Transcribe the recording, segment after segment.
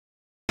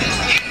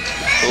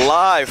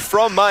live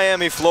from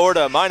Miami,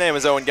 Florida. My name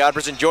is Owen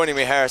Godberson. Joining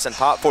me, Harrison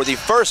Pop, for the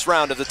first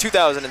round of the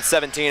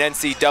 2017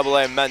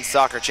 NCAA Men's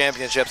Soccer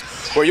Championships,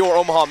 where your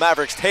Omaha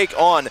Mavericks take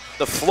on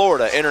the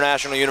Florida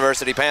International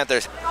University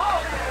Panthers.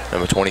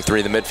 Number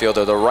 23, the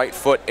midfielder, the right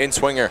foot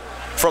in-swinger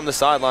from the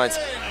sidelines.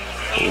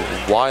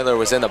 Weiler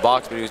was in the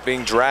box, but he was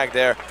being dragged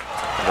there.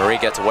 Marie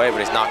gets away, but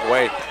he's knocked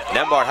away.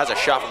 Nembhard has a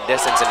shot from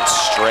distance, and it's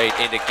straight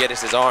into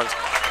Giddis's arms.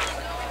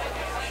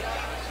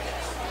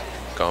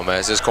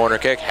 Gomez's corner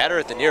kick, header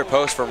at the near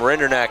post from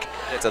Rinderneck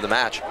into the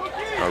match.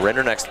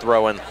 Rinderneck's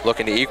throw-in,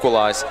 looking to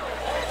equalize.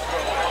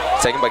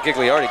 Taken by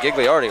Gigliotti.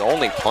 Gigliotti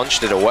only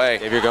punched it away.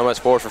 Xavier Gomez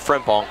forward for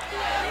Frimpong.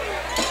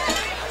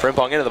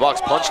 Frimpong into the box,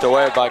 punched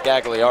away by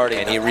Gagliardi,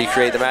 and he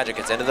recreated the magic.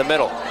 It's into the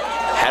middle.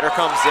 Header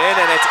comes in,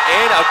 and it's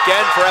in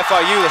again for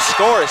FIU. The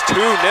score is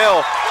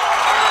 2-0.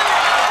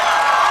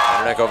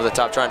 Rinderneck over the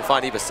top trying to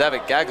find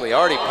Ibasevic.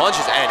 Gagliardi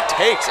punches and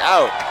takes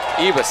out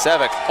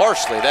Ibasevic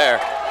harshly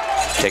there.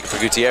 Taken for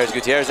Gutierrez.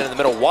 Gutierrez into the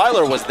middle.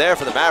 Weiler was there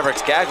for the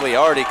Mavericks.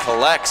 Gagliardi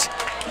collects.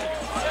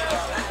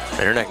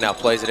 Rinderneck now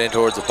plays it in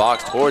towards the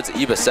box, towards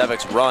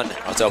Ibasevic's run.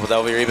 What's up with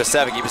over here?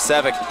 Ibasevic.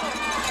 Ibasevic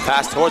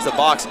pass towards the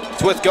box.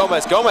 It's with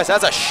Gomez. Gomez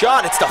has a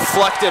shot. It's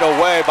deflected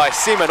away by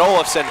Seaman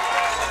Olofsson.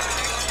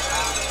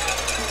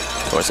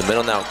 Towards the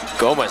middle now.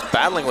 Gomez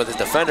battling with his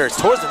defender. It's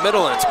towards the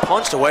middle, and it's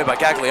punched away by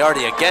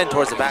Gagliardi again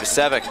towards the back.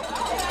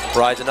 Ibasevic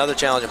rides another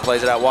challenge and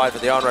plays it out wide for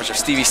the on-rush of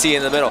Stevie C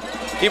in the middle.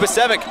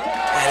 Ibasevic,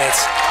 and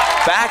it's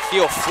back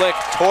heel flick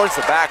towards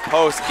the back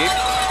post.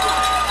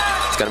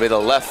 It's going to be the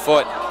left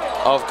foot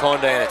of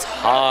Conde, and it's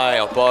high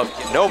above.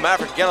 No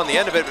Maverick can get on the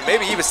end of it, but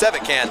maybe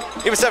Ibasevic can.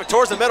 Ibasevic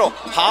towards the middle.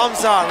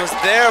 Hamzan was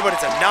there, but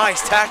it's a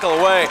nice tackle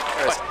away.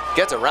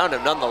 Gets around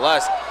him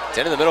nonetheless. It's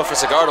into the middle for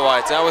Sagardawai.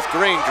 It's now with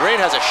Green. Green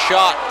has a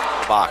shot.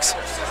 Box.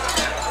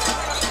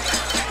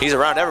 He's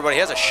around everybody.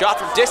 He has a shot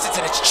from distance,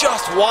 and it's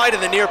just wide in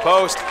the near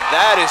post.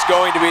 That is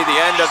going to be the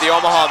end of the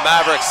Omaha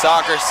Mavericks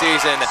soccer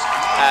season,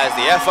 as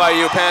the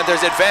FIU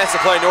Panthers advance to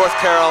play North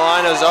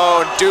Carolina's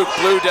own Duke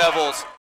Blue Devils.